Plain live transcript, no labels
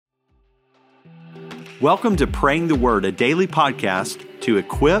Welcome to Praying the Word, a daily podcast to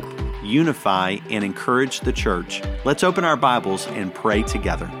equip, unify, and encourage the church. Let's open our Bibles and pray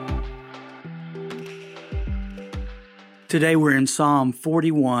together. Today we're in Psalm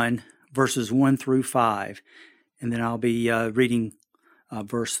 41, verses 1 through 5, and then I'll be reading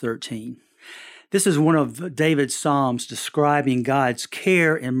verse 13. This is one of David's psalms describing God's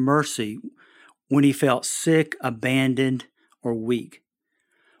care and mercy when he felt sick, abandoned, or weak.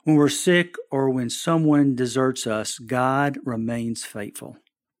 When we're sick or when someone deserts us, God remains faithful.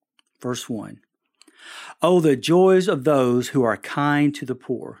 Verse 1. Oh, the joys of those who are kind to the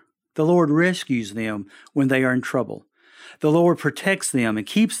poor. The Lord rescues them when they are in trouble. The Lord protects them and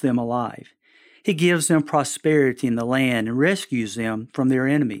keeps them alive. He gives them prosperity in the land and rescues them from their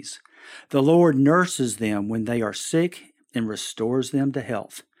enemies. The Lord nurses them when they are sick and restores them to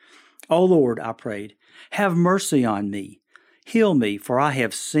health. O Lord, I prayed, have mercy on me. Heal me, for I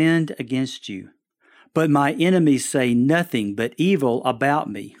have sinned against you. But my enemies say nothing but evil about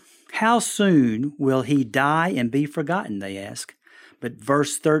me. How soon will he die and be forgotten, they ask. But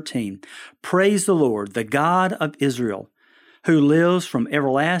verse 13, praise the Lord, the God of Israel, who lives from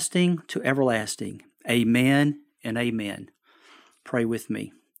everlasting to everlasting. Amen and amen. Pray with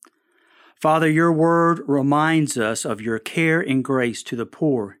me. Father, your word reminds us of your care and grace to the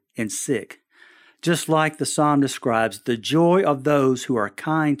poor and sick. Just like the psalm describes, the joy of those who are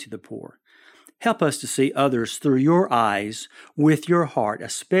kind to the poor. Help us to see others through your eyes with your heart,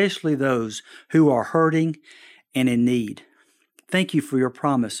 especially those who are hurting and in need. Thank you for your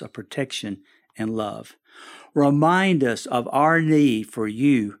promise of protection and love. Remind us of our need for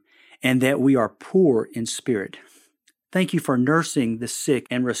you and that we are poor in spirit. Thank you for nursing the sick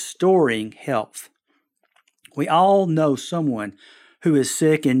and restoring health. We all know someone who is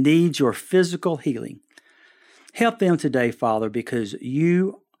sick and needs your physical healing. Help them today, Father, because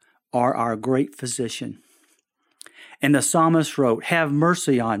you are our great physician. And the psalmist wrote, have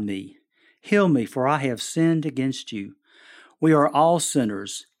mercy on me. Heal me, for I have sinned against you. We are all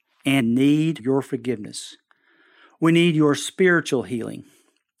sinners and need your forgiveness. We need your spiritual healing.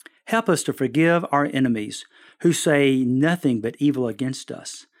 Help us to forgive our enemies who say nothing but evil against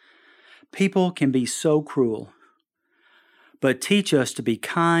us. People can be so cruel. But teach us to be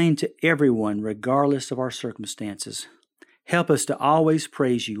kind to everyone regardless of our circumstances. Help us to always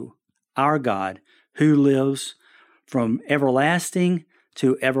praise you, our God, who lives from everlasting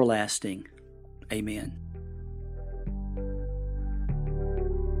to everlasting. Amen.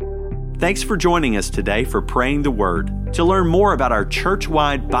 Thanks for joining us today for Praying the Word. To learn more about our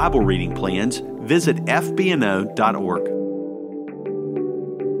church-wide Bible reading plans, visit FBNO.org.